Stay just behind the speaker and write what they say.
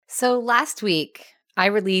So last week, I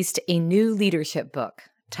released a new leadership book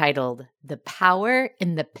titled The Power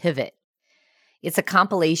in the Pivot. It's a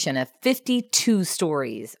compilation of 52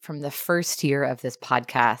 stories from the first year of this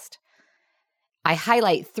podcast. I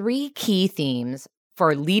highlight 3 key themes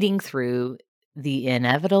for leading through the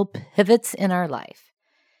inevitable pivots in our life.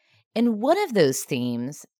 And one of those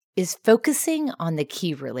themes is focusing on the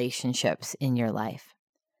key relationships in your life.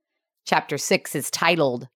 Chapter 6 is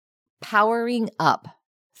titled Powering Up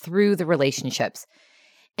Through the Relationships.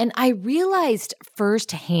 And I realized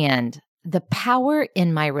firsthand the power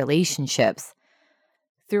in my relationships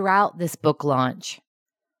throughout this book launch.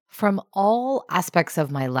 From all aspects of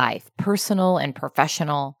my life, personal and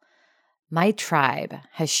professional, my tribe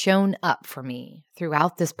has shown up for me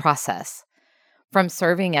throughout this process. From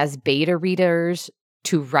serving as beta readers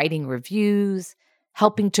to writing reviews,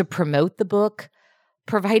 helping to promote the book,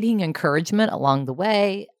 providing encouragement along the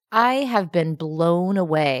way, I have been blown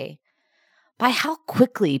away by how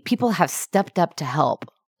quickly people have stepped up to help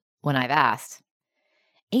when I've asked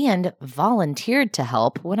and volunteered to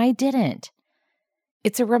help when I didn't.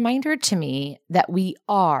 It's a reminder to me that we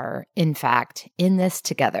are, in fact, in this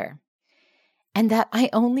together, and that I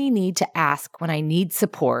only need to ask when I need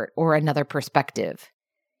support or another perspective.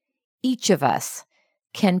 Each of us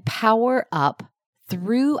can power up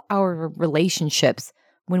through our relationships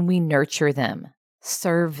when we nurture them,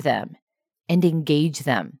 serve them, and engage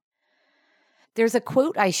them. There's a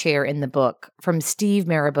quote I share in the book from Steve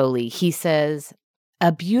Maraboli. He says,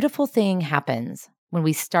 "A beautiful thing happens when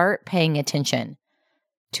we start paying attention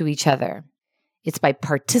to each other. It's by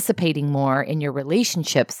participating more in your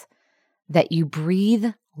relationships that you breathe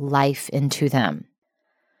life into them."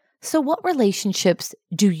 So what relationships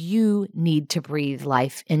do you need to breathe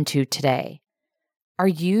life into today? Are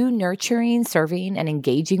you nurturing, serving, and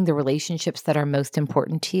engaging the relationships that are most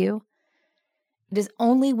important to you? It is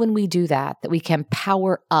only when we do that we can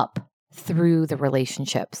power up through the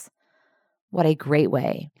relationships. What a great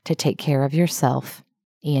way to take care of yourself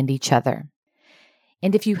and each other.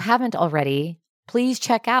 And if you haven't already, please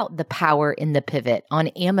check out The Power in the Pivot on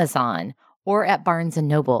Amazon or at Barnes &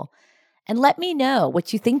 Noble. And let me know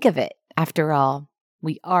what you think of it. After all,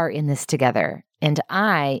 we are in this together, and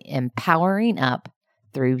I am powering up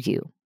through you.